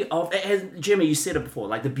beauty of, as Jimmy, you said it before,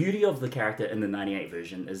 like the beauty of the character in the 98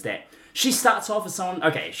 version is that she starts off as someone,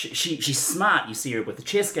 okay, she's smart, you see her with the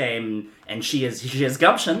chess game, and she has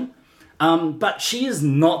gumption, but she is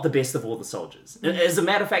not the best of all the soldiers. As a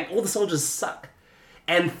matter of fact, all the soldiers suck.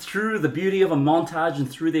 And through the beauty of a montage and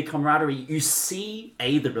through their camaraderie, you see,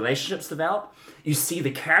 the relationships develop, you see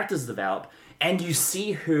the characters develop, and you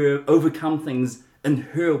see her overcome things in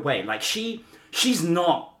her way. Like, she's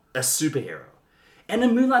not a superhero. And in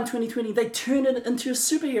Mulan 2020, they turn it into a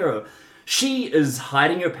superhero. She is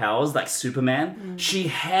hiding her powers like Superman. She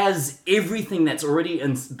has everything that's already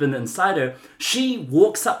been inside her. She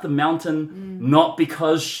walks up the mountain not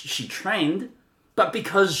because she trained, but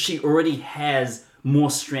because she already has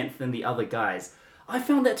more strength than the other guys. I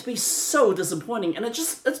found that to be so disappointing, and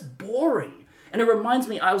it's boring. And it reminds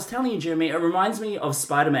me, I was telling you, Jeremy, it reminds me of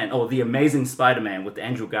Spider-Man, or The Amazing Spider-Man with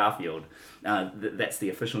Andrew Garfield. That's the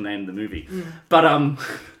official name of the movie. But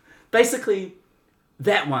basically,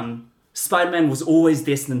 that one, Spider-Man was always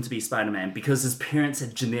destined to be Spider-Man because his parents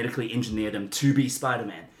had genetically engineered him to be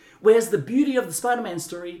Spider-Man. Whereas the beauty of the Spider-Man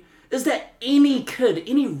story is that any kid,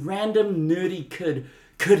 any random nerdy kid,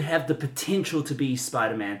 could have the potential to be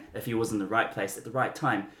Spider-Man if he was in the right place at the right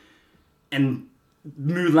time. And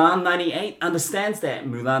Mulan 98 understands that.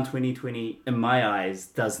 Mulan 2020, in my eyes,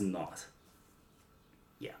 does not.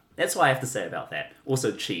 Yeah, that's what I have to say about that.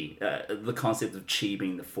 Also, Chi, the concept of Chi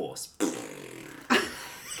being the Force.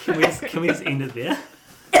 Can we just end it there?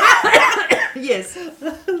 Yes.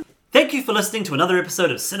 Thank you for listening to another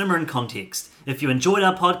episode of Cinema in Context. If you enjoyed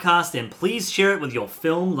our podcast, then please share it with your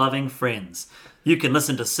film-loving friends. You can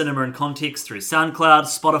listen to Cinema in Context through SoundCloud,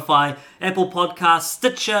 Spotify, Apple Podcasts,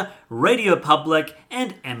 Stitcher, Radio Public,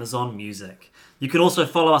 and Amazon Music. You can also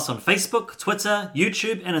follow us on Facebook, Twitter,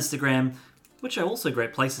 YouTube, and Instagram, which are also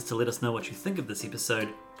great places to let us know what you think of this episode,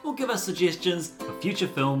 or give us suggestions for future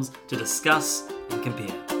films to discuss and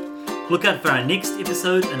compare. Look out for our next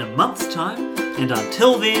episode in a month's time, and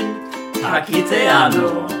until then, Ka kite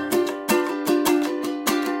ano!